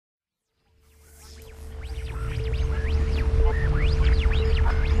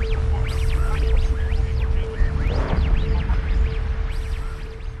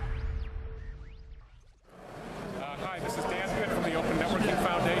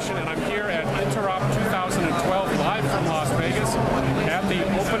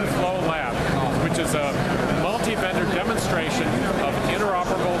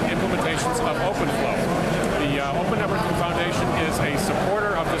a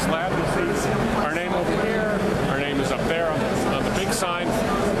supporter of this lab. You see our name over here, our name is up there on the big sign.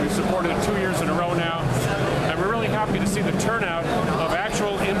 We've supported it 2 years in a row now, and we're really happy to see the turnout of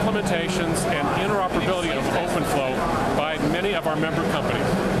actual implementations and interoperability of OpenFlow by many of our member companies.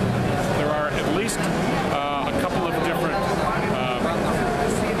 There are at least a couple of different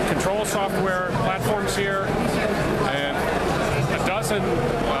control software platforms here, and a dozen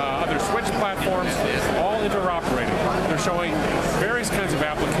other switch platforms, all interoperating. They're showing various kinds of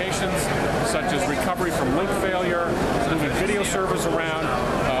applications, such as recovery from link failure, moving video servers around,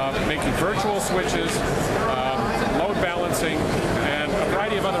 making virtual switches, load balancing, and a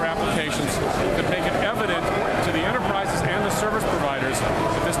variety of other applications that make it